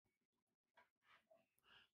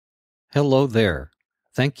Hello there.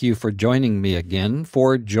 Thank you for joining me again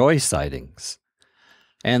for Joy Sightings.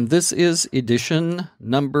 And this is edition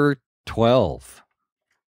number 12.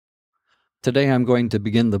 Today I'm going to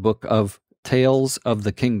begin the book of Tales of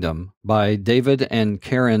the Kingdom by David and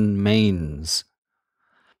Karen Maines.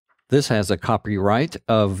 This has a copyright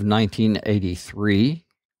of 1983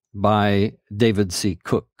 by David C.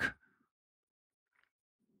 Cook.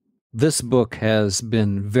 This book has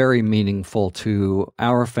been very meaningful to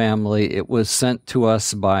our family. It was sent to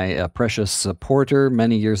us by a precious supporter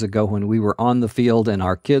many years ago when we were on the field and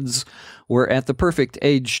our kids were at the perfect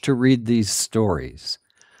age to read these stories.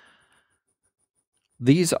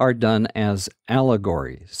 These are done as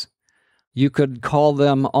allegories. You could call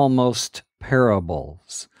them almost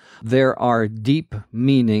parables. There are deep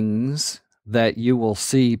meanings that you will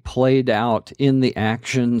see played out in the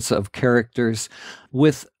actions of characters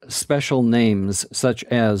with special names such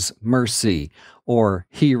as mercy or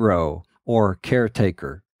hero or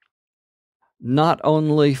caretaker. Not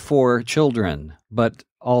only for children, but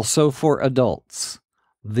also for adults,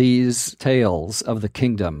 these tales of the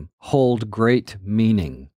kingdom hold great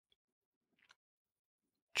meaning.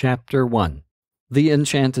 Chapter 1. The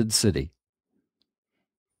Enchanted City.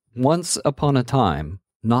 Once upon a time,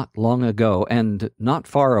 not long ago and not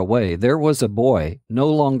far away, there was a boy, no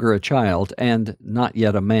longer a child and not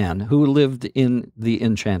yet a man, who lived in the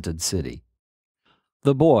Enchanted City.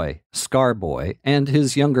 The boy, Scarboy, and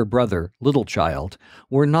his younger brother, Little Child,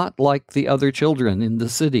 were not like the other children in the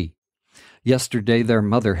city. Yesterday their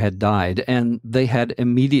mother had died, and they had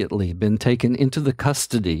immediately been taken into the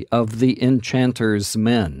custody of the enchanter's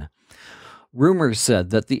men. Rumors said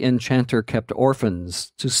that the enchanter kept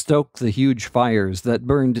orphans to stoke the huge fires that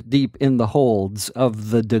burned deep in the holds of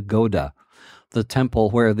the Dagoda, the temple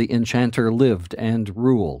where the enchanter lived and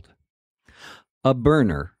ruled. A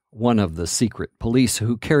burner, one of the secret police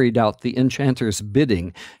who carried out the enchanter's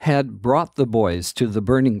bidding, had brought the boys to the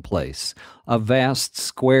burning place, a vast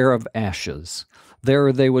square of ashes.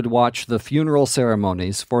 There they would watch the funeral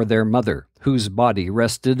ceremonies for their mother, whose body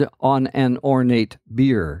rested on an ornate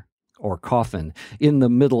bier, or coffin, in the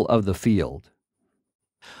middle of the field.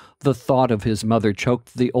 The thought of his mother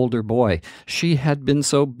choked the older boy. She had been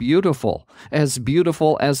so beautiful as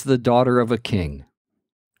the daughter of a king.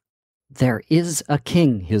 "There is a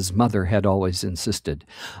king," his mother had always insisted,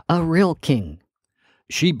 "a real king."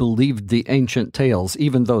 She believed the ancient tales,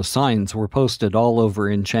 even though signs were posted all over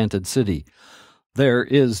Enchanted City. "There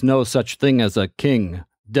is no such thing as a king.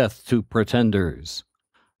 Death to pretenders."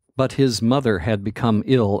 But his mother had become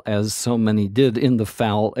ill, as so many did in the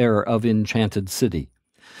foul air of Enchanted City.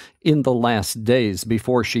 In the last days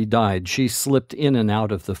before she died, she slipped in and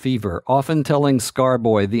out of the fever, often telling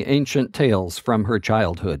Scarboy the ancient tales from her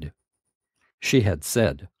childhood. She had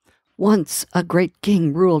said, "Once a great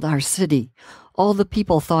king ruled our city. All the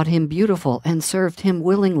people thought him beautiful and served him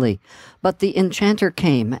willingly, but the enchanter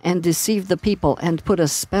came and deceived the people and put a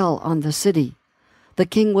spell on the city. The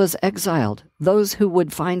king was exiled. Those who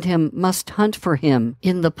would find him must hunt for him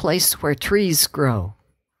in the place where trees grow."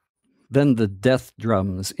 Then the death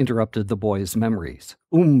drums interrupted the boy's memories.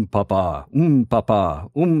 Papa,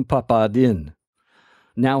 papa din.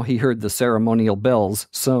 Now he heard the ceremonial bells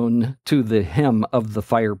sewn to the hem of the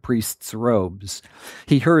fire priest's robes.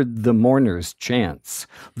 He heard the mourners' chants.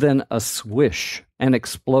 Then a swish, an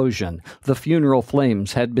explosion. The funeral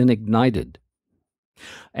flames had been ignited.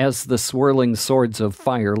 As the swirling swords of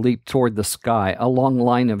fire leaped toward the sky, a long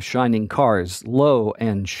line of shining cars, low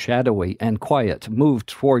and shadowy and quiet, moved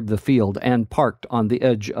toward the field and parked on the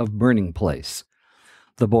edge of Burning Place.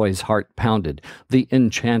 The boy's heart pounded. The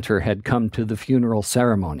enchanter had come to the funeral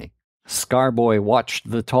ceremony. Scarboy watched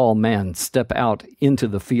the tall man step out into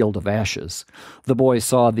the field of ashes. The boy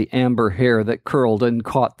saw the amber hair that curled and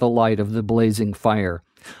caught the light of the blazing fire.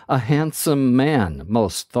 A handsome man,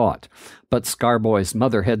 most thought, but Scarboy's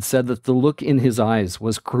mother had said that the look in his eyes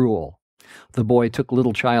was cruel. The boy took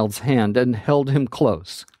Little Child's hand and held him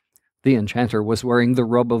close. The enchanter was wearing the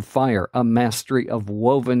robe of fire, a mastery of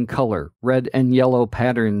woven color, red and yellow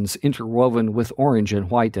patterns interwoven with orange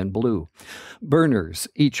and white and blue. Burners,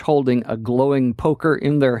 each holding a glowing poker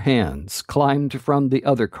in their hands, climbed from the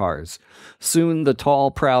other cars. Soon the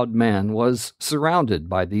tall, proud man was surrounded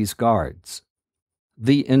by these guards.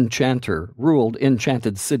 The enchanter ruled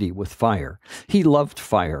Enchanted City with fire. He loved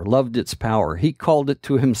fire, loved its power. He called it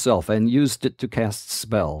to himself and used it to cast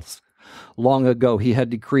spells. Long ago he had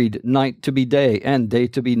decreed night to be day and day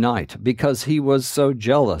to be night, because he was so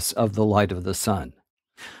jealous of the light of the sun.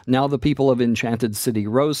 Now the people of Enchanted City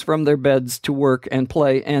rose from their beds to work and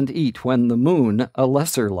play and eat when the moon, a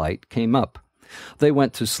lesser light, came up. They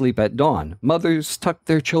went to sleep at dawn. Mothers tucked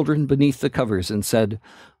their children beneath the covers and said,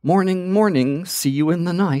 "Morning, morning, see you in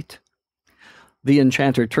the night." The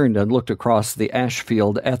enchanter turned and looked across the ash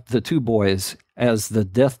field at the two boys as the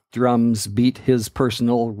death drums beat his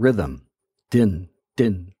personal rhythm. Din,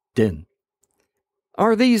 din, din.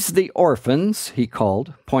 "Are these the orphans?" he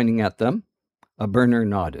called, pointing at them. A burner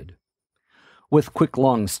nodded. With quick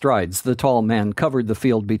long strides, the tall man covered the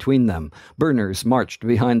field between them. Burners marched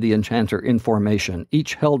behind the enchanter in formation.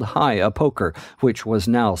 Each held high a poker, which was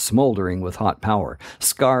now smoldering with hot power.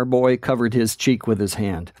 Scarboy covered his cheek with his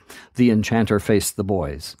hand. The enchanter faced the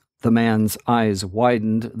boys. The man's eyes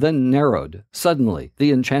widened, then narrowed. Suddenly,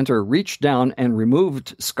 the enchanter reached down and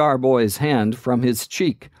removed Scarboy's hand from his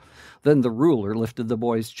cheek. Then the ruler lifted the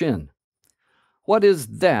boy's chin. "What is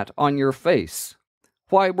that on your face?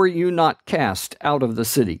 Why were you not cast out of the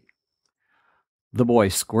city?" The boy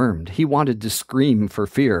squirmed. He wanted to scream for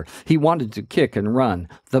fear. He wanted to kick and run.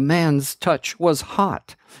 The man's touch was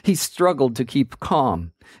hot. He struggled to keep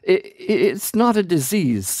calm. It's not a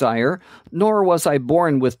disease, sire, nor was I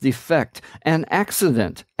born with defect. An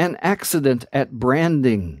accident at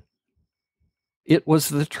branding." It was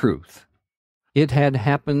the truth. It had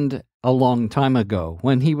happened a long time ago,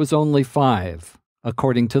 when he was only 5.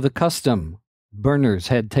 According to the custom, burners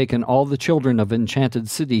had taken all the children of Enchanted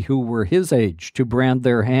City who were his age to brand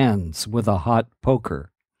their hands with a hot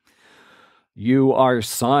poker. "You are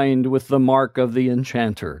signed with the mark of the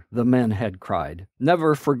enchanter," the men had cried.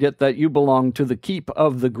 "Never forget that you belong to the keep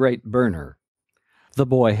of the great burner." The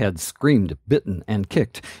boy had screamed, bitten, and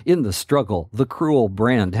kicked. In the struggle, the cruel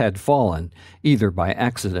brand had fallen, either by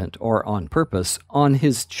accident or on purpose, on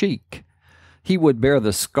his cheek. He would bear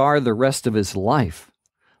the scar the rest of his life.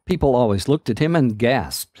 People always looked at him and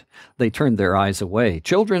gasped. They turned their eyes away.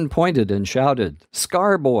 Children pointed and shouted,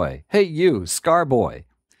 "Scarboy! Hey you, Scarboy!"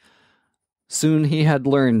 Soon he had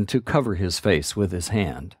learned to cover his face with his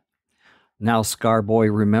hand. Now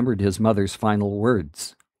Scarboy remembered his mother's final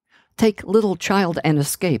words. "Take little child and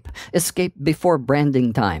escape. Escape before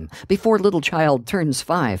branding time. Before little child turns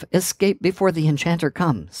 5. Escape before the enchanter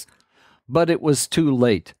comes." But it was too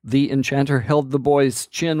late. The enchanter held the boy's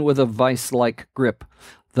chin with a vice-like grip.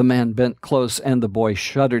 The man bent close, and the boy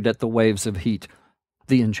shuddered at the waves of heat.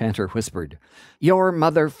 The enchanter whispered, "Your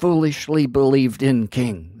mother foolishly believed in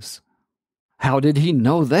kings." How did he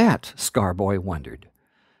know that? Scarboy wondered.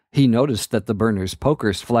 He noticed that the burner's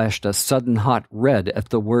pokers flashed a sudden hot red at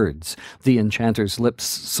the words. The enchanter's lips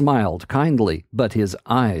smiled kindly, but his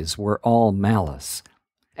eyes were all malice.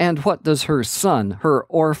 "And what does her son, her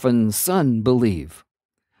orphan son, believe?"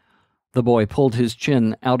 The boy pulled his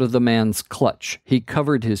chin out of the man's clutch. He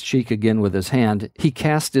covered his cheek again with his hand. He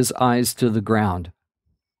cast his eyes to the ground.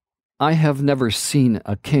 "I have never seen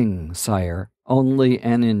a king, sire, only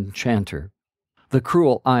an enchanter." The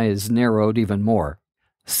cruel eyes narrowed even more.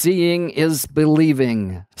 "Seeing is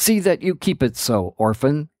believing. See that you keep it so,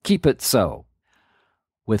 orphan. Keep it so."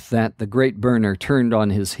 With that, the great burner turned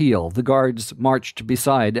on his heel. The guards marched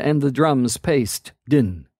beside, and the drums paced.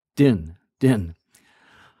 Din, din, din.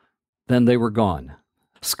 Then they were gone.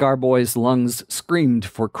 Scarboy's lungs screamed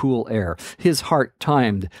for cool air. His heart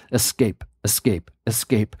timed, escape, escape,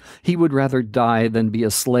 escape. He would rather die than be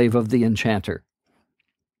a slave of the enchanter.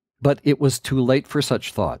 But it was too late for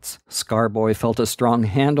such thoughts. Scarboy felt a strong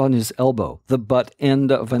hand on his elbow. The butt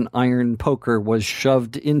end of an iron poker was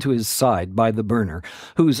shoved into his side by the burner,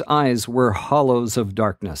 whose eyes were hollows of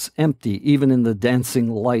darkness, empty even in the dancing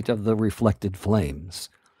light of the reflected flames.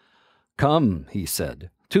 "Come," he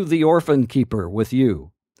said, "to the orphan keeper with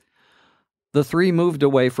you." The 3 moved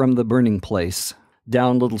away from the burning place,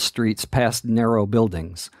 down little streets past narrow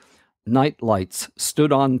buildings. Night lights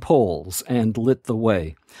stood on poles and lit the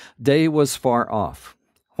way. Day was far off.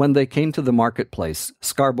 When they came to the marketplace,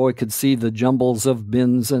 Scarboy could see the jumbles of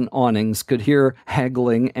bins and awnings, could hear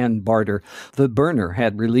haggling and barter. The burner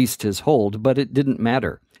had released his hold, but it didn't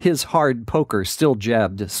matter. His hard poker still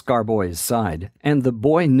jabbed Scarboy's side, and the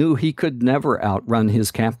boy knew he could never outrun his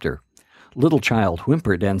captor. Little Child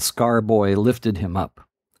whimpered, and Scarboy lifted him up.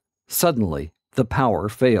 Suddenly, the power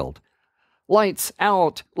failed. Lights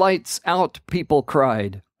out! Lights out!" people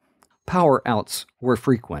cried. Power-outs were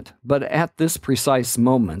frequent, but at this precise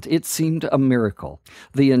moment it seemed a miracle.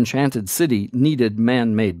 The Enchanted City needed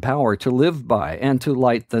man-made power to live by and to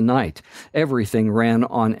light the night. Everything ran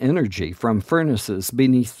on energy from furnaces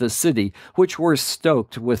beneath the city, which were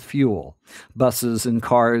stoked with fuel. Buses and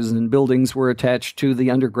cars and buildings were attached to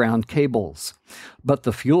the underground cables. But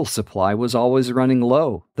the fuel supply was always running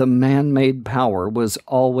low. The man-made power was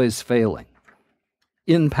always failing.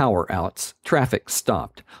 In power outs, traffic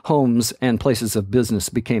stopped. Homes and places of business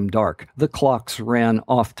became dark. The clocks ran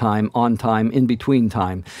off time, on time, in between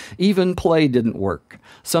time. Even play didn't work.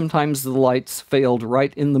 Sometimes the lights failed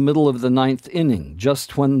right in the middle of the ninth inning,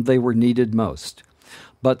 just when they were needed most.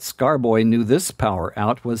 But Scarboy knew this power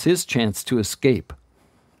out was his chance to escape.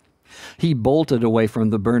 He bolted away from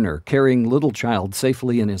the burner, carrying Little Child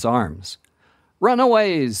safely in his arms.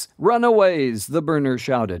 "Runaways! Runaways!" the burner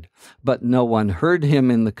shouted. But no one heard him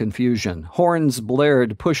in the confusion. Horns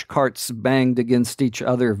blared, push carts banged against each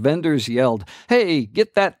other, vendors yelled, "Hey,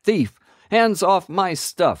 get that thief! Hands off my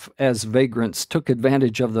stuff!" as vagrants took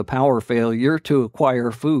advantage of the power failure to acquire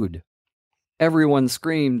food. Everyone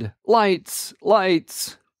screamed, "Lights!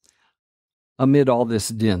 Lights!" Amid all this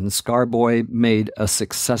din, Scarboy made a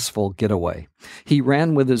successful getaway. He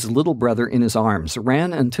ran with his little brother in his arms,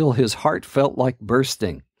 ran until his heart felt like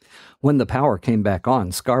bursting. When the power came back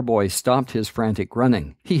on, Scarboy stopped his frantic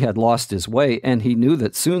running. He had lost his way, and he knew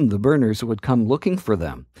that soon the burners would come looking for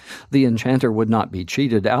them. The enchanter would not be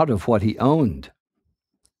cheated out of what he owned.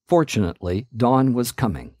 Fortunately, dawn was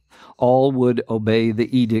coming. All would obey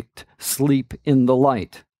the edict, sleep in the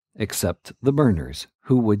light, except the burners,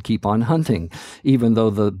 who would keep on hunting, even though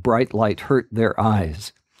the bright light hurt their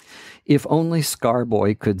eyes. If only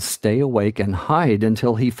Scarboy could stay awake and hide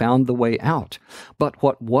until he found the way out. But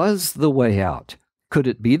what was the way out? Could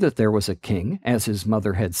it be that there was a king, as his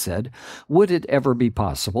mother had said? Would it ever be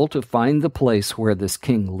possible to find the place where this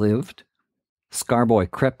king lived? Scarboy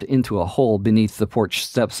crept into a hole beneath the porch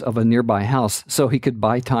steps of a nearby house so he could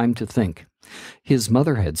buy time to think. His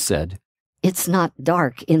mother had said, "It's not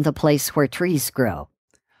dark in the place where trees grow."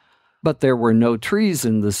 But there were no trees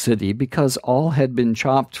in the city because all had been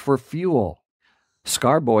chopped for fuel.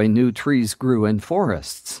 Scarboy knew trees grew in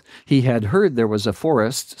forests. He had heard there was a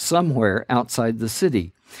forest somewhere outside the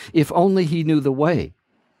city. If only he knew the way.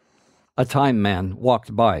 A time man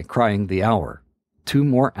walked by, crying the hour. 2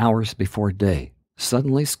 more hours before day.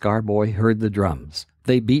 Suddenly Scarboy heard the drums.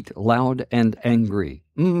 They beat loud and angry.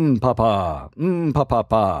 Papa,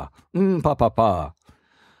 pa-pa-pa, pa-pa-pa.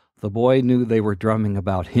 The boy knew they were drumming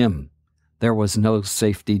about him. There was no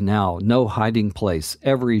safety now, no hiding place.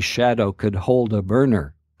 Every shadow could hold a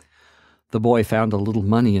burner. The boy found a little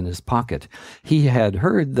money in his pocket. He had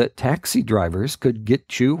heard that taxi drivers could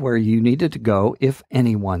get you where you needed to go if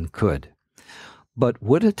anyone could. But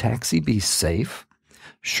would a taxi be safe?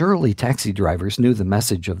 Surely taxi drivers knew the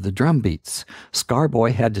message of the drum beats.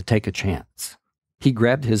 Scarboy had to take a chance. He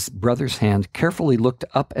grabbed his brother's hand, carefully looked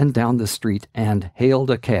up and down the street, and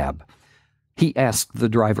hailed a cab. He asked the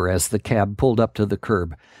driver as the cab pulled up to the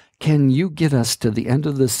curb, "Can you get us to the end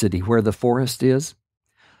of the city where the forest is?"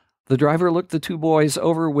 The driver looked the 2 boys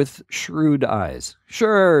over with shrewd eyes.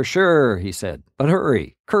 Sure, he said. "But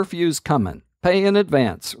hurry, curfew's comin'. Pay in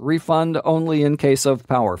advance. Refund only in case of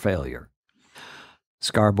power failure."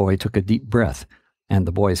 Scarboy took a deep breath, and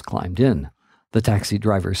the boys climbed in. The taxi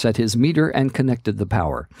driver set his meter and connected the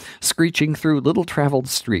power. Screeching through little-traveled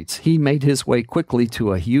streets, he made his way quickly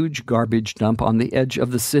to a huge garbage dump on the edge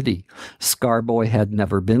of the city. Scarboy had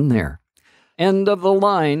never been there. "End of the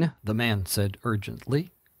line," the man said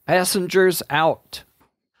urgently. "Passengers out."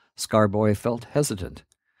 Scarboy felt hesitant.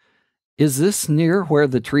 "Is this near where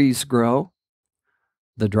the trees grow?"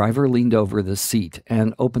 The driver leaned over the seat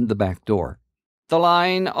and opened the back door. "The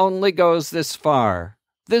line only goes this far.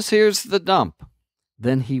 This here's the dump."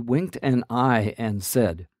 Then he winked an eye and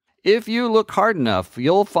said, "If you look hard enough,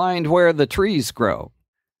 you'll find where the trees grow."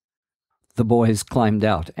 The boys climbed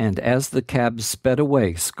out, and as the cab sped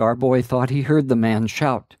away, Scarboy thought he heard the man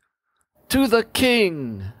shout, "To the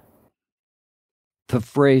king!" The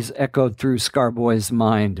phrase echoed through Scarboy's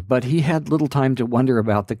mind, but he had little time to wonder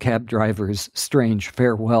about the cab driver's strange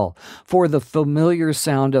farewell, for the familiar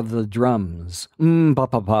sound of the drums,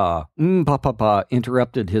 pa-pa-pa, pa-pa-pa,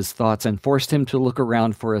 interrupted his thoughts and forced him to look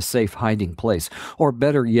around for a safe hiding place, or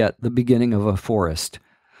better yet, the beginning of a forest.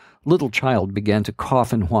 Little Child began to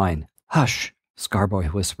cough and whine. "Hush,"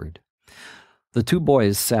 Scarboy whispered. The 2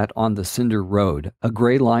 boys sat on the cinder road. A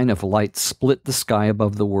gray line of light split the sky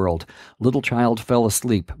above the world. Little Child fell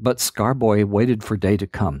asleep, but Scarboy waited for day to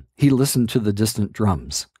come. He listened to the distant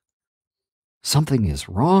drums. Something is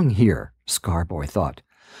wrong here, Scarboy thought.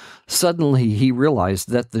 Suddenly he realized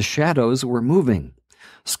that the shadows were moving.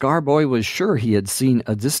 Scarboy was sure he had seen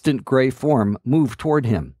a distant gray form move toward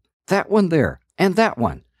him. That one there, and that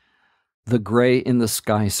one. The gray in the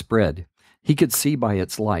sky spread. He could see by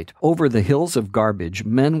its light. Over the hills of garbage,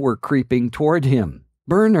 men were creeping toward him.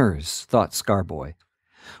 Burners, thought Scarboy.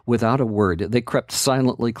 Without a word, they crept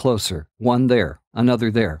silently closer, one there,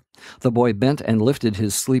 another there. The boy bent and lifted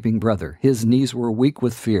his sleeping brother. His knees were weak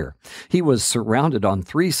with fear. He was surrounded on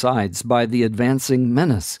 3 sides by the advancing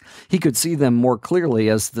menace. He could see them more clearly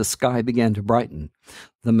as the sky began to brighten.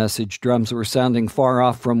 The message drums were sounding far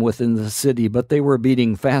off from within the city, but they were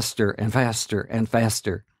beating faster and faster and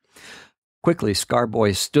faster. Quickly,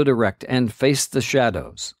 Scarboy stood erect and faced the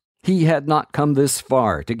shadows. He had not come this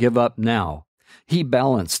far to give up now. He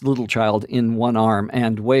balanced Little Child in one arm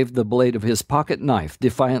and waved the blade of his pocket knife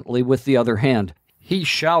defiantly with the other hand. He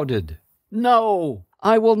shouted, "No!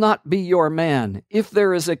 I will not be your man. If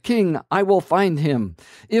there is a king, I will find him.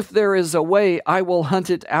 If there is a way, I will hunt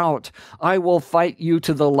it out. I will fight you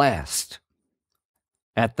to the last."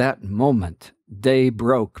 At that moment, day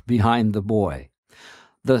broke behind the boy.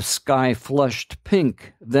 The sky flushed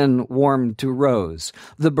pink, then warmed to rose.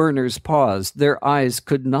 The burners paused. Their eyes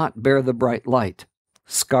could not bear the bright light.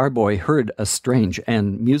 Scarboy heard a strange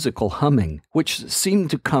and musical humming, which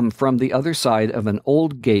seemed to come from the other side of an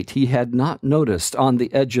old gate he had not noticed on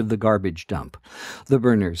the edge of the garbage dump. The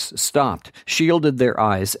burners stopped, shielded their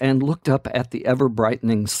eyes, and looked up at the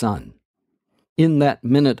ever-brightening sun. In that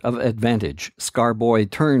minute of advantage,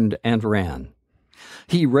 Scarboy turned and ran.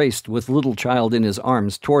 He raced with Little Child in his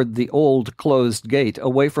arms toward the old closed gate,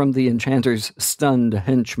 away from the enchanter's stunned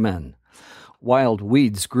henchmen. Wild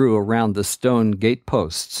weeds grew around the stone gate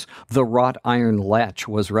posts. The wrought iron latch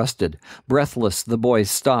was rusted. Breathless, the boy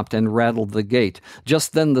stopped and rattled the gate.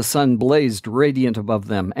 Just then the sun blazed radiant above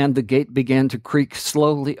them, and the gate began to creak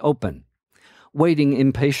slowly open. Waiting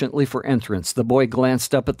impatiently for entrance, the boy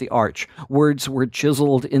glanced up at the arch. Words were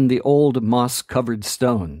chiseled in the old moss-covered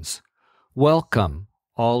stones. "Welcome,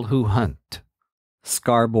 all who hunt."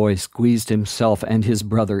 Scarboy squeezed himself and his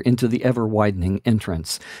brother into the ever-widening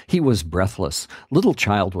entrance. He was breathless. Little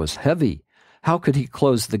Child was heavy. How could he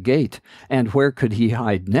close the gate, and where could he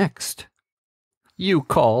hide next? "You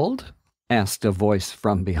called?" asked a voice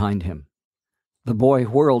from behind him. The boy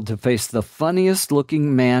whirled to face the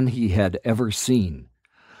funniest-looking man he had ever seen.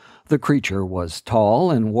 The creature was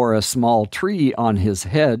tall and wore a small tree on his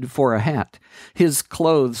head for a hat. His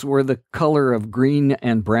clothes were the color of green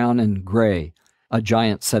and brown and gray. A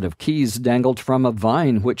giant set of keys dangled from a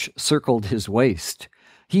vine which circled his waist.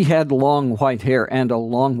 He had long white hair and a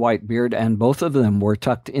long white beard, and both of them were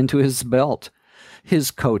tucked into his belt.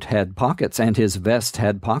 His coat had pockets, and his vest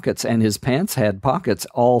had pockets, and his pants had pockets,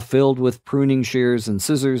 all filled with pruning shears and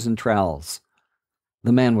scissors and trowels.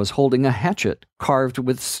 The man was holding a hatchet, carved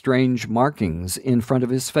with strange markings, in front of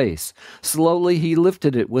his face. Slowly he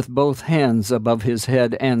lifted it with both hands above his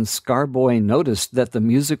head, and Scarboy noticed that the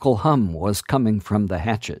musical hum was coming from the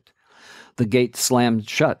hatchet. The gate slammed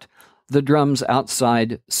shut. The drums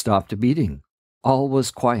outside stopped beating. All was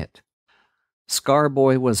quiet.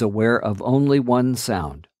 Scarboy was aware of only one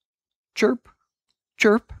sound. Chirp,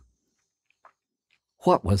 chirp.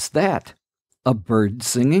 What was that? A bird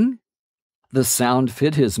singing? The sound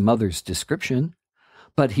fit his mother's description,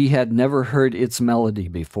 but he had never heard its melody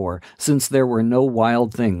before, since there were no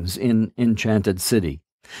wild things in Enchanted City.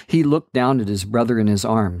 He looked down at his brother in his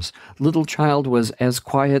arms. Little Child was as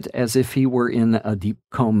quiet as if he were in a deep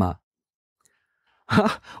coma.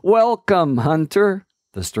 "Ha! Welcome, hunter,"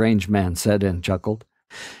 the strange man said and chuckled.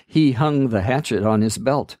 He hung the hatchet on his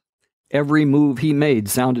belt. Every move he made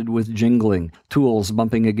sounded with jingling, tools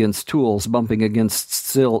bumping against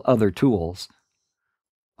still other tools.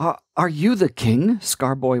 Are you the king?"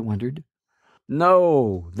 Scarboy wondered.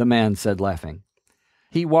 "No," the man said, laughing.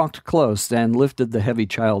 He walked close and lifted the heavy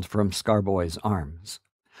child from Scarboy's arms.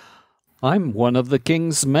 "I'm one of the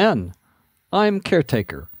king's men. I'm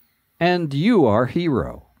caretaker, and you are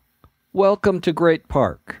hero. Welcome to Great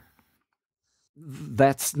Park."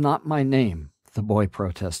 "That's not my name," the boy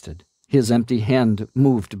protested. His empty hand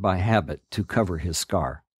moved by habit to cover his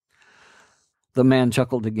scar. The man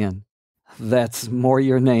chuckled again. "That's more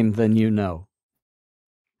your name than you know."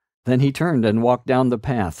 Then he turned and walked down the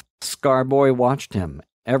path. Scarboy watched him.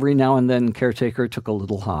 Every now and then Caretaker took a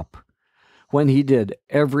little hop. When he did,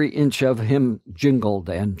 every inch of him jingled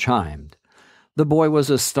and chimed. The boy was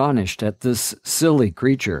astonished at this silly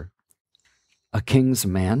creature. A king's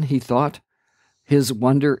man, he thought. His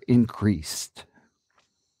wonder increased.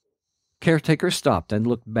 Caretaker stopped and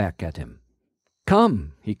looked back at him.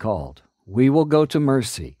 "Come," he called. "We will go to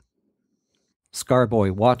Mercy."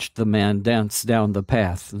 Scarboy watched the man dance down the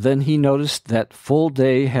path. Then he noticed that full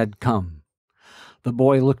day had come. The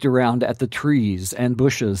boy looked around at the trees and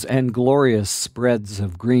bushes and glorious spreads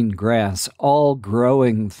of green grass, all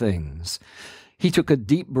growing things. He took a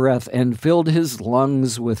deep breath and filled his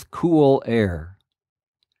lungs with cool air.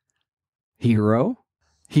 "Hero?"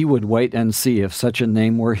 He would wait and see if such a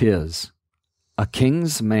name were his. A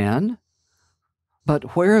king's man?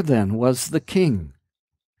 But where then was the king?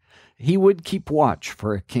 He would keep watch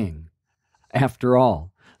for a king. After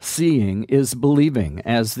all, seeing is believing,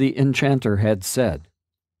 as the enchanter had said.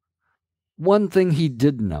 One thing he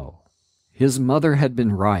did know. His mother had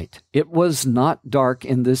been right. It was not dark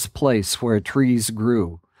in this place where trees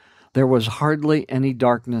grew. There was hardly any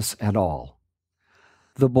darkness at all.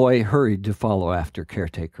 The boy hurried to follow after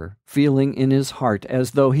Caretaker, feeling in his heart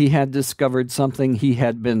as though he had discovered something he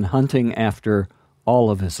had been hunting after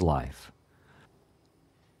all of his life.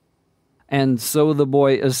 And so the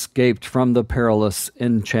boy escaped from the perilous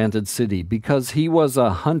enchanted city because he was a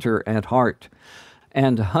hunter at heart,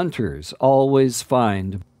 and hunters always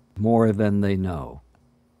find more than they know.